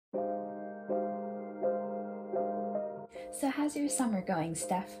So how's your summer going,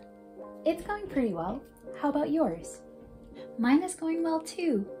 Steph? It's going pretty well. How about yours? Mine is going well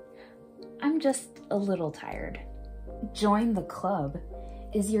too. I'm just a little tired. Join the club.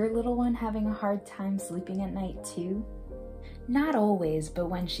 Is your little one having a hard time sleeping at night too? Not always, but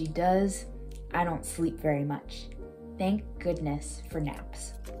when she does, I don't sleep very much. Thank goodness for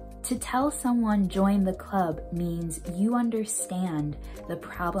naps. To tell someone join the club means you understand the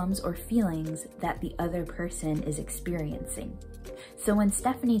problems or feelings that the other person is experiencing. So when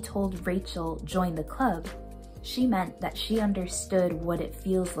Stephanie told Rachel join the club, she meant that she understood what it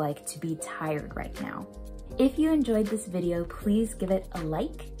feels like to be tired right now. If you enjoyed this video, please give it a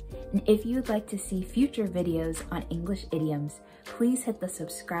like. And if you would like to see future videos on English idioms, please hit the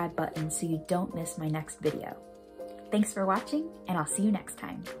subscribe button so you don't miss my next video. Thanks for watching, and I'll see you next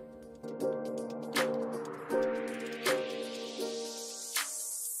time.